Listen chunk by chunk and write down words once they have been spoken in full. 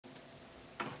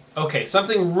Okay,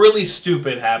 something really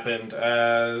stupid happened.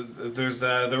 There was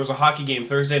a hockey game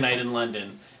Thursday night in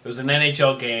London. It was an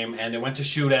NHL game, and it went to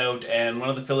shootout. And one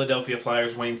of the Philadelphia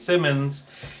Flyers, Wayne Simmonds,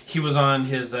 he was on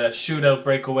his shootout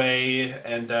breakaway,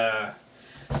 and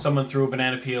someone threw a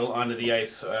banana peel onto the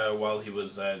ice while he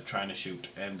was trying to shoot,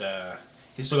 and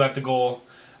he still got the goal.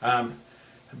 Um,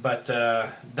 but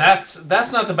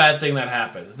that's not the bad thing that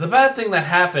happened. The bad thing that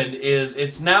happened is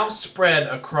it's now spread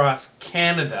across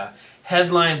Canada.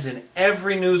 Headlines in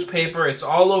every newspaper. It's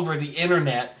all over the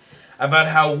internet about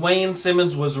how Wayne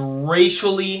Simmonds was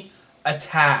racially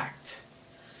attacked.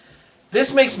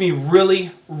 This makes me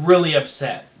really, really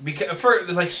upset because for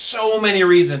like so many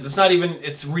reasons. It's not even.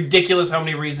 It's ridiculous how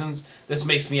many reasons this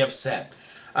makes me upset.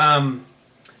 Um,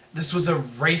 this was a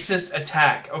racist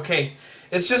attack. Okay,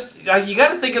 it's just you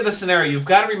got to think of the scenario. You've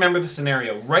got to remember the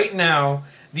scenario. Right now,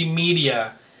 the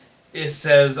media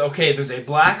says, okay, there's a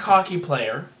black hockey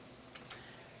player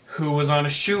who was on a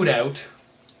shootout,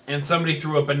 and somebody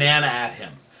threw a banana at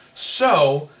him.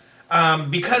 So,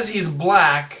 because he's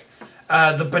black,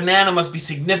 the banana must be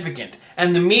significant,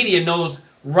 and the media knows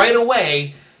right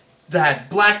away that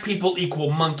black people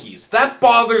equal monkeys. That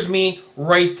bothers me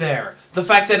right there. The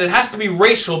fact that it has to be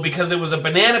racial because it was a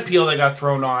banana peel that got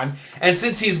thrown on, and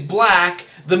since he's black,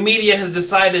 the media has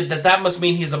decided that that must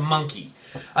mean he's a monkey.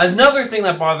 Another thing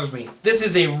that bothers me, this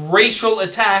is a racial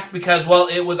attack because, well,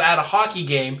 it was at a hockey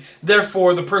game,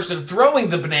 therefore the person throwing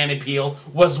the banana peel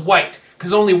was white,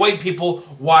 because only white people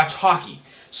watch hockey.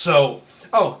 So,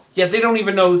 oh, yeah, they don't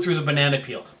even know who threw the banana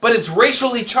peel. But it's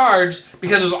racially charged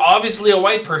because it was obviously a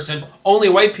white person. Only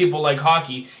white people like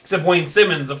hockey, except Wayne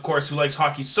Simmonds, of course, who likes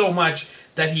hockey so much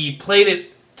that he played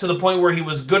it to the point where he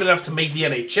was good enough to make the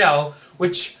NHL,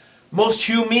 which most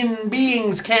human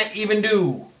beings can't even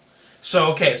do.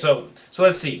 So okay, so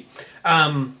let's see.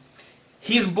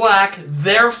 He's black,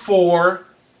 therefore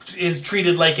is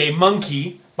treated like a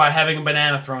monkey by having a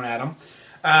banana thrown at him.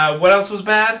 What else was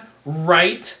bad?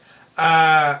 Right.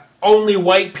 Only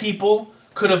white people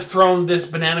could have thrown this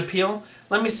banana peel.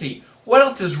 Let me see. What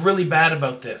else is really bad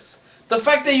about this? The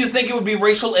fact that you think it would be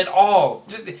racial at all.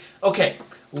 Okay,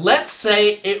 let's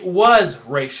say it was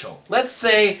racial. Let's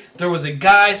say there was a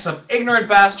guy, some ignorant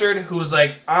bastard, who was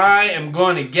like, I am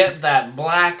going to get that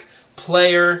black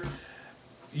player.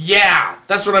 Yeah,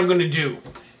 that's what I'm going to do.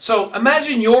 So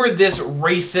imagine you're this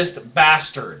racist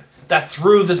bastard that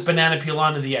threw this banana peel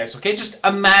onto the ice, okay? Just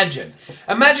imagine.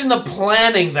 Imagine the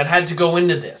planning that had to go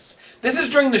into this. This is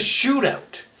during the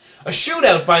shootout. A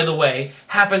shootout, by the way,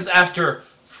 happens after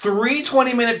three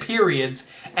 20-minute periods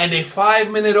and a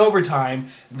 5-minute overtime,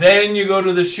 then you go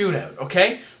to the shootout,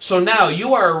 okay? So now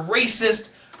you are a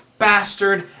racist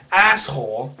bastard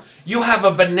asshole. You have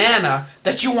a banana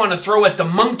that you want to throw at the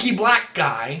monkey black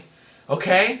guy,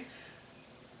 okay?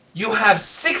 You have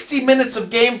 60 minutes of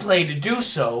gameplay to do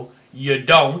so. You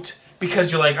don't,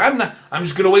 because you're like, I'm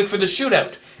just going to wait for the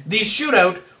shootout. The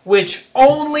shootout, which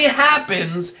only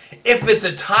happens if it's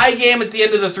a tie game at the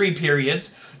end of the 3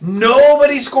 periods,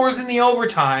 nobody scores in the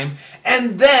overtime,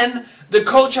 and then the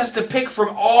coach has to pick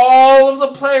from all of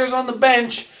the players on the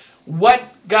bench what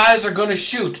guys are going to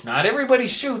shoot. Not everybody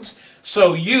shoots,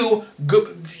 so you're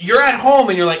at home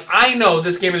and you're like, I know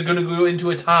this game is going to go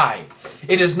into a tie.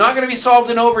 It is not going to be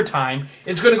solved in overtime.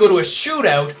 It's going to go to a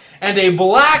shootout, and a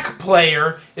black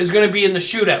player is going to be in the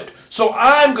shootout. So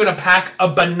I'm going to pack a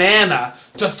banana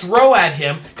to throw at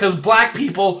him because black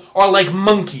people are like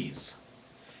monkeys.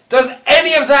 Does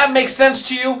any of that make sense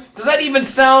to you? Does that even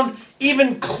sound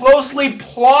even closely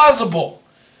plausible?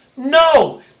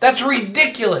 No, that's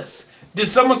ridiculous. Did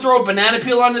someone throw a banana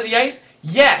peel onto the ice?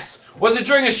 Yes. Was it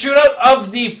during a shootout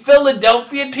of the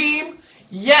Philadelphia team?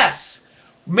 Yes.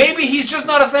 Maybe he's just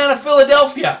not a fan of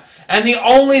Philadelphia, and the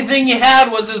only thing he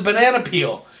had was his banana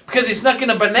peel because he snuck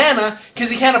in a banana because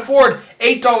he can't afford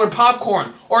 $8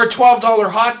 popcorn or a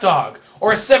 $12 hot dog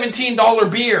or a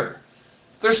 $17 beer.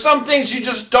 There's some things you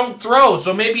just don't throw,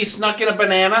 so maybe he snuck in a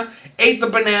banana, ate the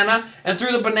banana, and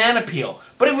threw the banana peel.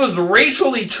 But if it was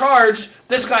racially charged,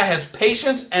 this guy has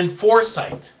patience and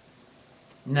foresight.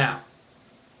 Now,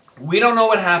 we don't know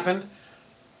what happened,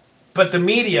 but the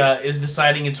media is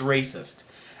deciding it's racist.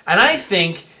 And I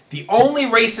think the only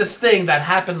racist thing that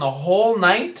happened the whole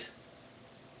night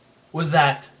was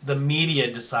that the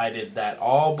media decided that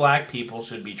all black people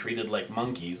should be treated like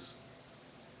monkeys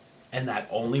and that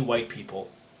only white people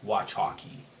watch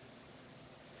hockey.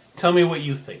 Tell me what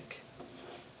you think.